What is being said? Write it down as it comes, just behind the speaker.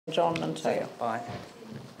John Minto. Aye.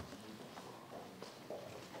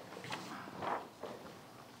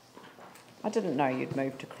 I didn't know you'd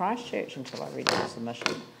moved to Christchurch until I read your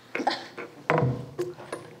submission.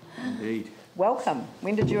 Indeed. Welcome.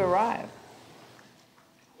 When did you arrive?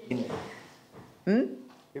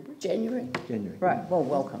 January. Right, well,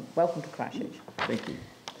 welcome. Welcome to Christchurch. Thank you.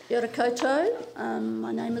 Kia ora koutou.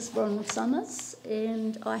 My name is Bronwen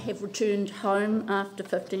and I have returned home after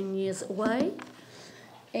 15 years away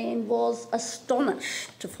and was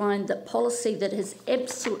astonished to find that policy that has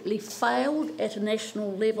absolutely failed at a national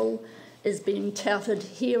level is being touted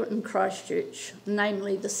here in Christchurch,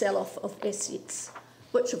 namely the sell-off of assets,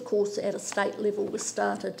 which of course at a state level was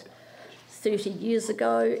started 30 years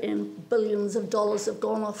ago, and billions of dollars have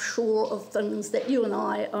gone offshore of things that you and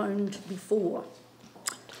I owned before.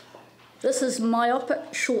 This is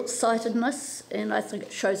myopic short-sightedness, and I think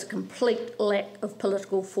it shows a complete lack of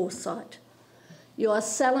political foresight. You are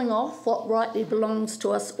selling off what rightly belongs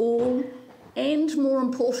to us all, and more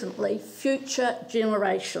importantly, future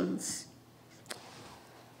generations.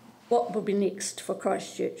 What will be next for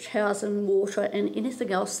Christchurch? Housing, water, and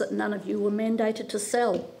anything else that none of you were mandated to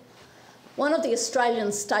sell. One of the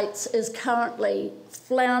Australian states is currently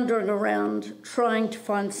floundering around trying to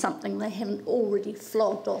find something they haven't already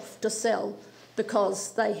flogged off to sell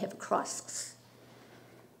because they have a crisis.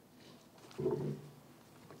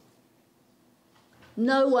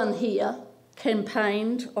 No one here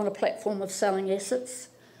campaigned on a platform of selling assets.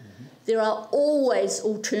 There are always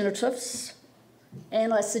alternatives,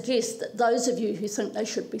 and I suggest that those of you who think they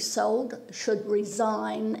should be sold should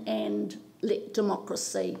resign and let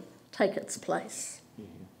democracy take its place.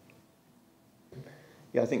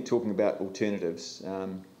 Yeah, I think talking about alternatives,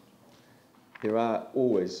 there are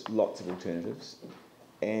always lots of alternatives,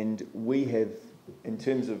 and we have, in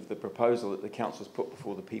terms of the proposal that the council's put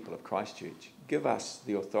before the people of Christchurch, give us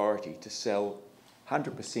the authority to sell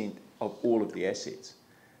 100% of all of the assets.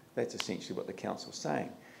 That's essentially what the council's saying.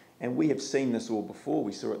 And we have seen this all before.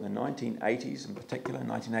 We saw it in the 1980s, in particular,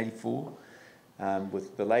 1984,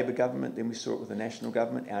 with the Labour government. Then we saw it with the national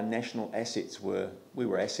government. Our national assets we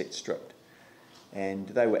were asset stripped. And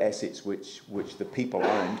they were assets which the people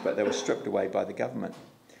owned, but they were stripped away by the government.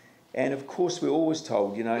 And of course, we're always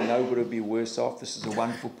told, you know, nobody will be worse off. This is a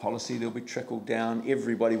wonderful policy. There'll be trickle down.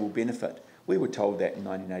 Everybody will benefit. We were told that in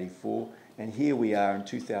 1984. And here we are in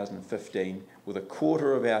 2015 with a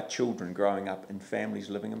quarter of our children growing up in families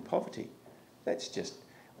living in poverty. That's just,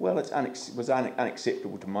 well, it was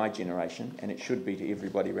unacceptable to my generation, and it should be to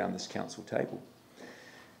everybody around this council table.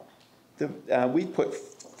 We've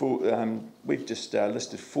just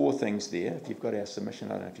listed 4 things there. If you've got our submission,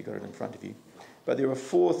 I don't know if you've got it in front of you. But there are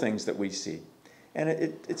 4 things that we said. And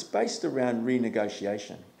it's based around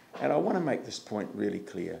renegotiation. And I want to make this point really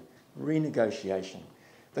clear. Renegotiation.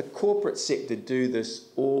 The corporate sector do this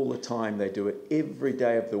all the time. They do it every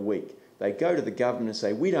day of the week. They go to the government and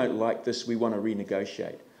say, we don't like this, we want to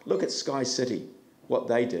renegotiate. Look at Sky City, what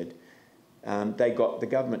they did. They got the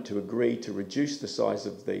government to agree to reduce the size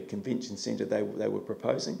of the convention centre they were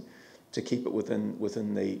proposing to keep it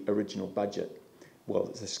within the original budget, well,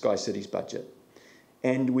 the Sky City's budget.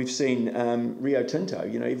 And we've seen Rio Tinto,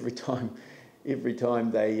 you know, every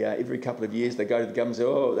couple of years they go to the government and say,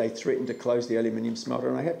 oh, they threaten to close the aluminium smelter.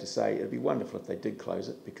 And I have to say, it'd be wonderful if they did close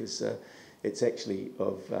it, because it's actually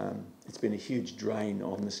it's been a huge drain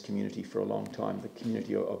on this community for a long time, the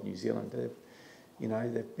community of New Zealand.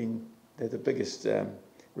 They're the biggest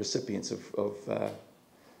recipients of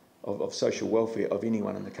social welfare of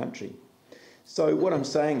anyone in the country. So what I'm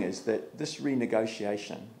saying is that this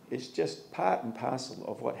renegotiation is just part and parcel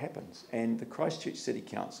of what happens, and the Christchurch City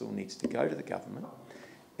Council needs to go to the government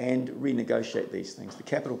and renegotiate these things, the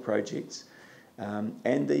capital projects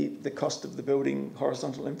and the cost of the building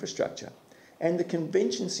horizontal infrastructure and the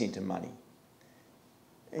convention centre money.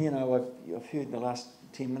 You know, I've heard in the last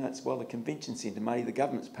 10 minutes, well, the convention centre money, the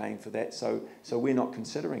government's paying for that, so we're not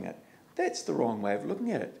considering it. That's the wrong way of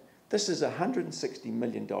looking at it. This is $160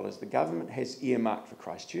 million the government has earmarked for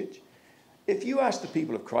Christchurch. If you ask the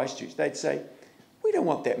people of Christchurch, they'd say, we don't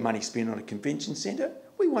want that money spent on a convention centre.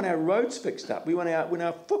 We want our roads fixed up. We want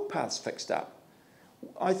our footpaths fixed up.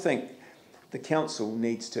 I think the council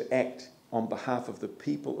needs to act on behalf of the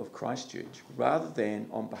people of Christchurch rather than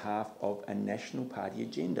on behalf of a National Party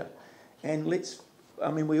agenda. And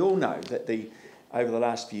we all know that over the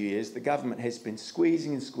last few years, the government has been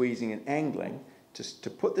squeezing and angling to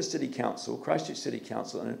put the City Council, Christchurch City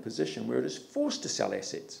Council, in a position where it is forced to sell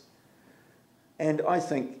assets. And I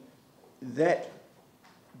think that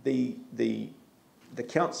the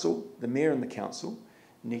council, the mayor and the council,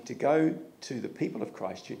 need to go to the people of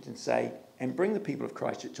Christchurch and say, and bring the people of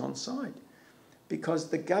Christchurch on side, because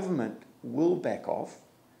the government will back off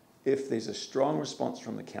if there's a strong response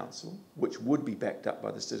from the council, which would be backed up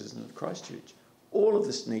by the citizens of Christchurch. All of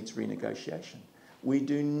this needs renegotiation. We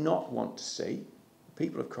do not want to see, the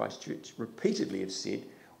people of Christchurch repeatedly have said,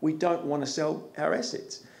 we don't want to sell our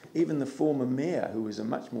assets. Even the former mayor, who was a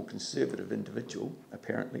much more conservative individual,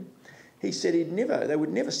 apparently, he said they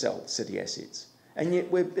would never sell city assets, and yet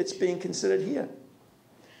it's being considered here.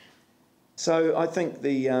 So I think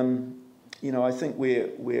it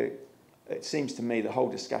seems to me the whole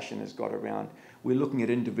discussion has got around, we're looking at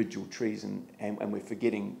individual trees and we're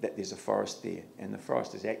forgetting that there's a forest there, and the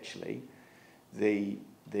forest is actually the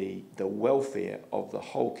welfare of the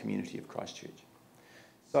whole community of Christchurch.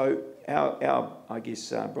 So I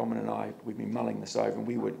guess Bronwen and I, we've been mulling this over, and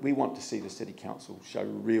we want to see the City Council show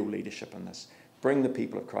real leadership in this, bring the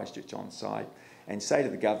people of Christchurch on side and say to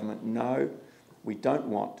the government, no, we don't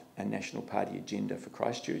want a National Party agenda for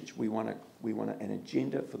Christchurch. We want an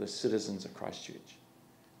agenda for the citizens of Christchurch.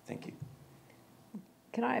 Thank you.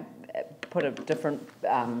 Can I put a different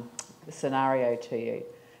scenario to you?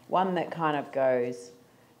 One that kind of goes,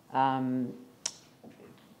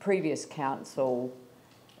 previous council,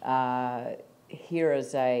 here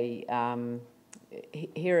is a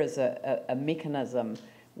mechanism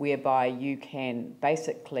whereby you can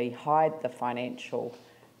basically hide the financial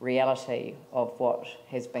reality of what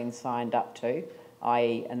has been signed up to,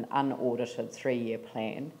 i.e. an unaudited 3-year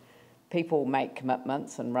plan. People make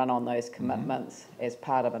commitments and run on those commitments as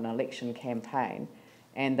part of an election campaign,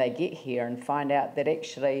 and they get here and find out that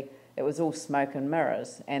actually it was all smoke and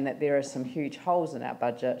mirrors, and that there are some huge holes in our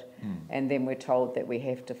budget, and then we're told that we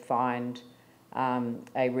have to find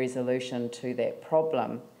a resolution to that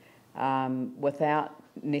problem without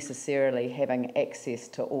necessarily having access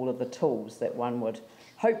to all of the tools that one would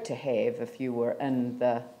hope to have if you were in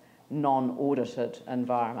the non-audited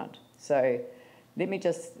environment. So let me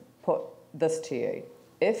just put this to you.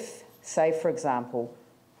 If, say for example,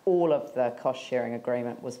 all of the cost-sharing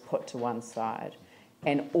agreement was put to one side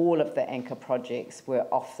and all of the anchor projects were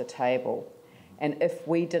off the table, and if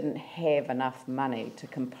we didn't have enough money to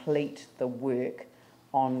complete the work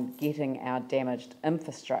on getting our damaged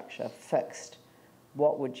infrastructure fixed,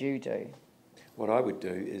 what would you do? What I would do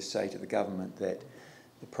is say to the government that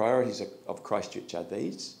the priorities of Christchurch are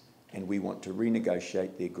these, and we want to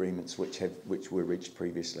renegotiate the agreements which were reached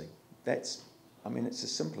previously. It's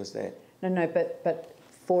as simple as that. No, but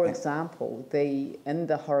for example, in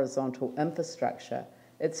the horizontal infrastructure,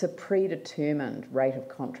 it's a predetermined rate of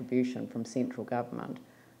contribution from central government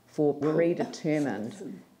for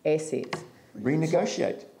predetermined assets.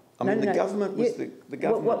 Renegotiate. The government was the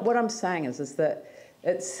government. What I'm saying is that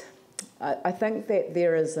I think that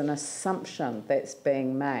there is an assumption that's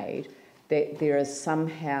being made that there is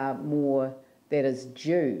somehow more that is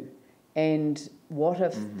due. And what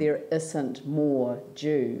if there isn't more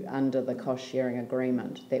due under the cost-sharing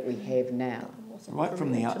agreement that we have now? Right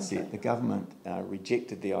from the outset, the government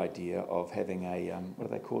rejected the idea of having a, what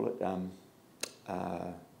do they call it,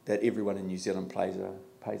 that everyone in New Zealand pays a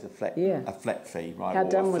flat fee, right? How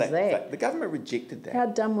dumb was that? The government rejected that. How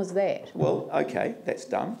dumb was that? Well, okay, that's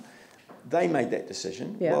dumb. They made that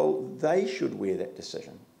decision. Yeah. Well, they should wear that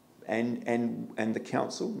decision. And the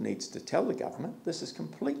council needs to tell the government this is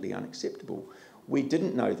completely unacceptable. We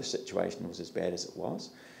didn't know the situation was as bad as it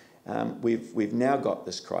was. We've now got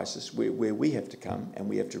this crisis where we have to come and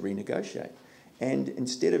we have to renegotiate. And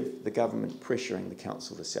instead of the government pressuring the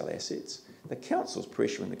council to sell assets, the council's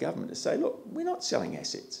pressuring the government to say, look, we're not selling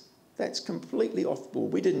assets. That's completely off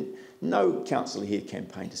board. No council here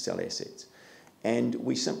campaigned to sell assets. And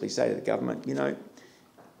we simply say to the government,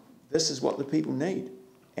 this is what the people need.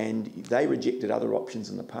 And they rejected other options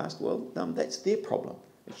in the past. Well, that's their problem.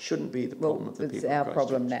 It shouldn't be the problem of the people. It's our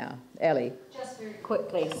problem now. Ellie. Just very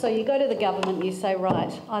quickly. So you go to the government and you say,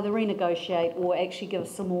 right, either renegotiate or actually give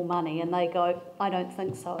us some more money. And they go, I don't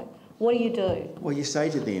think so. What do you do? Well, you say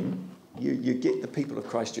to them, you get the people of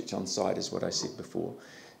Christchurch on side, is what I said before.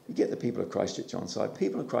 You get the people of Christchurch on side.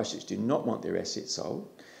 People of Christchurch do not want their assets sold.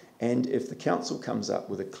 And if the council comes up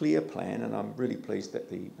with a clear plan, and I'm really pleased that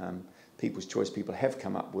the People's Choice people have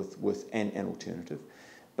come up with an alternative,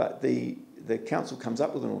 but the council comes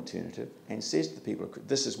up with an alternative and says to the people,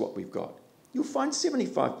 this is what we've got. You'll find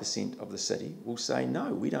 75% of the city will say,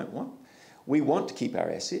 no, we don't want. We want to keep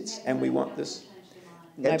our assets and we want this.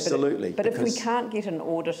 No, absolutely. But if we can't get an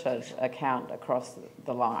audited account across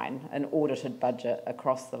the line, an audited budget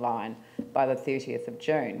across the line by the 30th of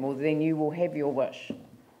June, well, then you will have your wish.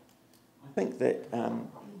 I think that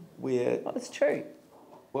Well, it's true.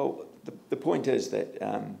 Well, the point is that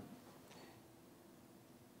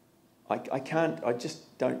I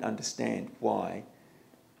just don't understand why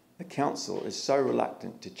the council is so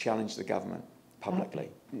reluctant to challenge the government publicly.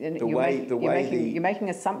 You're making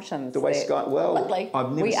assumptions. The way Sky, well, Publicly.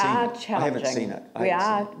 I've never We seen are it. challenging. I haven't seen it. We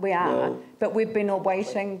are. Well, But we've been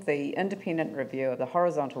awaiting the independent review of the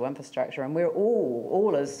horizontal infrastructure, and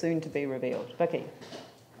all is soon to be revealed. Vicky.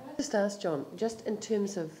 Can I just ask John, just in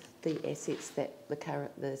terms of the assets that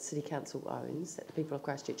the City Council owns, that the people of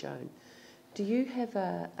Christchurch own, do you have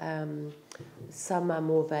some are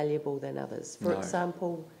more valuable than others? For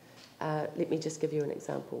example, let me just give you an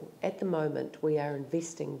example. At the moment, we are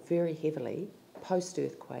investing very heavily,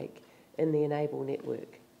 post-earthquake, in the Enable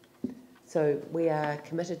network. So we are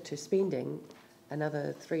committed to spending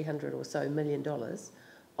another $300 or so million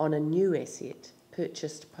on a new asset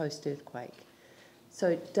purchased post-earthquake.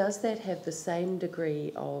 So does that have the same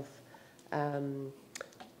degree of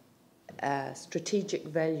strategic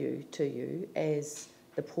value to you as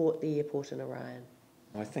the airport in Orion?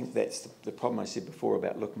 I think that's the problem I said before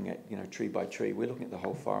about looking at, tree by tree. We're looking at the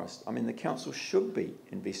whole forest. I mean, the council should be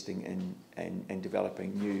investing in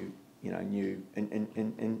developing new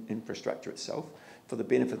infrastructure itself for the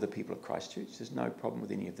benefit of the people of Christchurch. There's no problem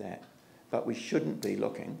with any of that. But we shouldn't be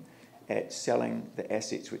looking at selling the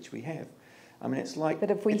assets which we have. I mean, it's like...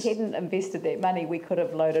 But if we hadn't invested that money, we could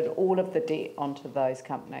have loaded all of the debt onto those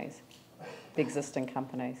companies, the existing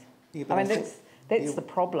companies. Yeah, I mean, that's the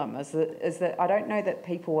problem, is that I don't know that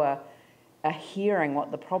people are hearing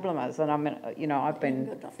what the problem is. And I mean, I've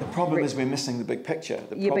been... The problem is we're missing the big picture.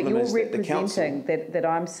 The but problem you're is that the representing council... that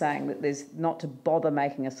I'm saying that there's not to bother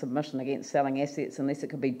making a submission against selling assets unless it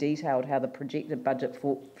could be detailed how the projected budget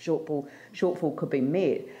shortfall could be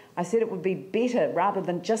met. I said it would be better, rather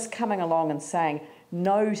than just coming along and saying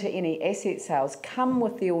no to any asset sales, come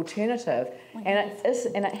with the alternative, and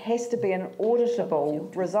it has to be an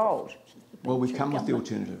auditable result. Well, we've come with the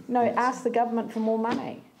alternative. No, ask the government for more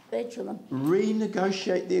money. Badger them.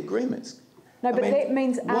 Renegotiate the agreements. No, but that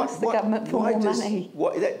means ask the government for more money.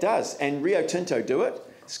 That does, and Rio Tinto do it,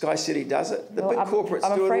 Sky City does it, the big corporates do it all the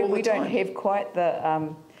time. I'm afraid we don't have quite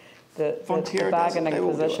the bargaining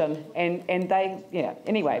position, and they,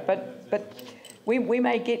 anyway, but we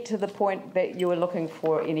may get to the point that you were looking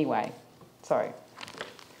for anyway. Sorry.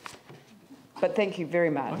 But thank you very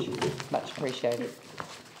much. Much appreciated.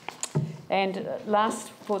 And last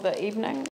for the evening,